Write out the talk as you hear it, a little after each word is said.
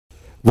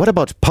What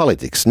about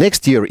politics?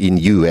 Next year in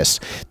US,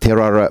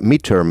 there are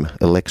midterm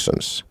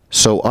elections.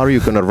 So are you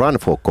going to run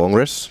for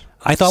Congress?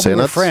 I thought Senate?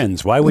 we were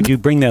friends. Why would you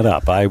bring that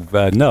up?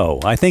 No.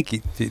 I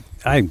think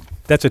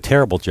that's a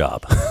terrible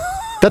job.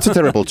 That's a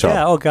terrible job.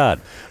 Yeah, oh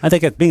God. I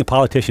think that being a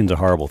politician is a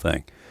horrible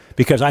thing.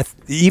 Because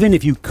even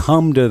if you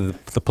come to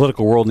the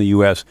political world in the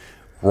U.S.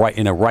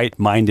 in a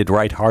right-minded,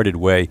 right-hearted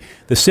way,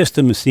 the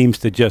system seems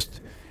to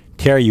just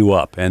tear you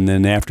up. And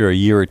then after a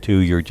year or two,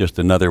 you're just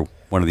another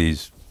one of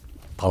these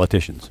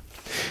politicians.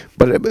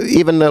 But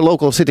even a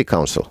local city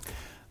council?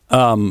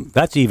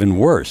 That's even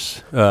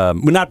worse.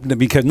 Not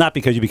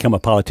because you become a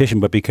politician,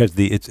 but because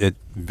it's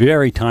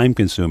very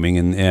time-consuming,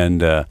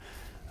 and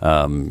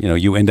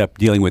you end up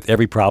dealing with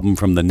every problem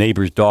from the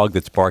neighbor's dog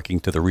that's barking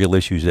to the real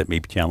issues that may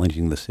be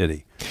challenging the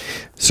city.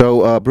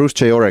 So, Bruce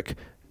J. Oreck,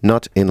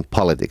 not in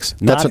politics.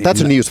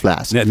 That's a news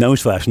flash.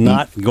 News flash.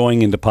 Not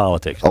going into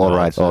politics. All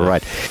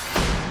right.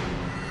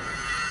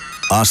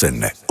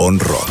 Asenne on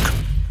rock.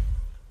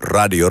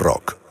 Radio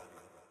Rock.